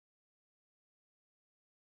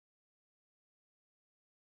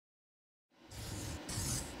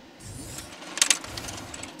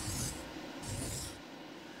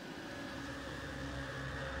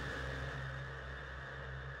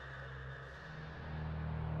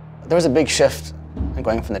There was a big shift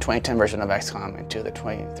going from the 2010 version of XCOM into the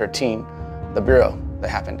 2013, the Bureau that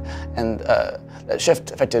happened. And that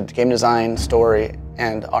shift affected game design, story,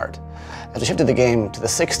 and art. As we shifted the game to the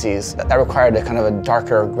 60s, that required a kind of a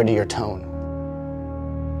darker, grittier tone.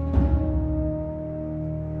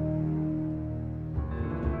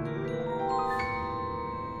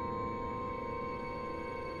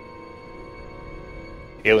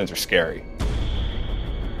 Aliens are scary.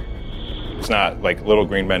 It's not like little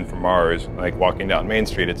green men from Mars, like walking down Main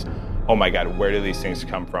Street. It's, oh my God, where do these things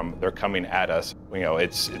come from? They're coming at us. You know,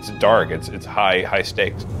 it's dark. It's high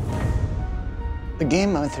stakes. The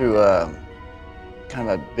game went through kind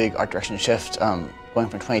of a big art direction shift, going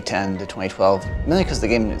from 2010 to 2012, mainly because the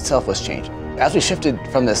game itself was changing. As we shifted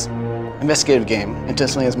from this investigative game into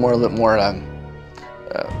something that's a little bit more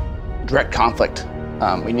direct conflict,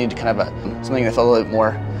 we needed kind of something that felt a little bit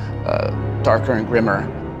more darker and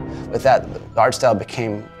grimmer. With that, the art style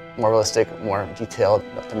became more realistic, more detailed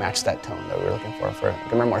to match that tone that we were looking for a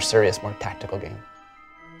grimmer, more serious, more tactical game.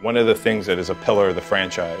 One of the things that is a pillar of the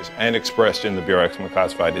franchise and expressed in the Bureau XCOM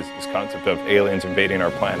Declassified is this concept of aliens invading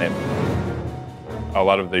our planet. A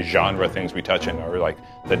lot of the genre things we touch in are like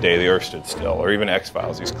The Day the Earth Stood Still, or even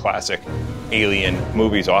X-Files, these classic alien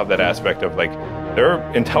movies all have that aspect of like, they're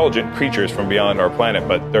intelligent creatures from beyond our planet,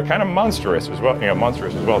 but they're kind of monstrous as well.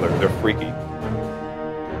 They're freaky.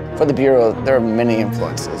 For the Bureau, there are many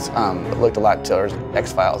influences. It looked a lot towards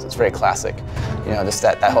X-Files. It's very classic. You know, just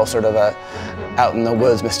that whole sort of out in the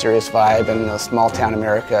woods, mysterious vibe, and small town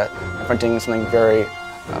America, confronting something very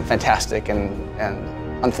fantastic and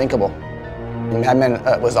unthinkable. Mad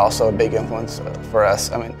Men was also a big influence for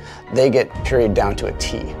us. I mean, they get period down to a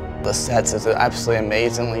T. The sets is absolutely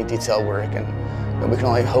amazingly detailed work, and we can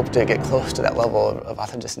only hope to get close to that level of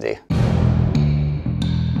authenticity.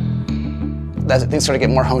 As things started to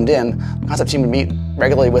get more honed in, the concept team would meet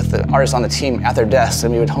regularly with the artists on the team at their desks,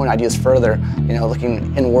 and we would hone ideas further, you know,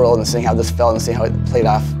 looking in-world and seeing how this felt and seeing how it played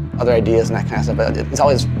off other ideas and that kind of stuff. But it's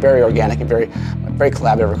always very organic and very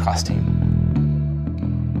collaborative across team.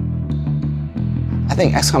 I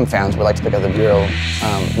think XCOM fans would like to pick up the Bureau,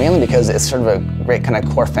 mainly because it's sort of a great kind of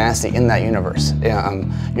core fantasy in that universe. You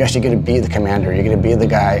actually get to be the commander, you get to be the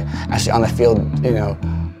guy actually on the field, you know,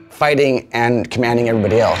 fighting and commanding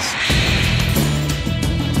everybody else.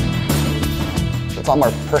 It's a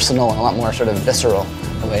lot more personal and a lot more sort of visceral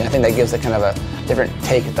in a way, and I think that gives it kind of a different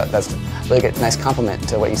take that's really a nice complement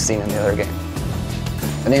to what you've seen in the other game.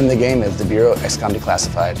 The name of the game is the Bureau XCOM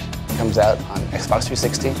Declassified. It comes out on Xbox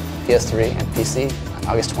 360, PS3, and PC on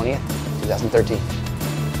August 20th, 2013.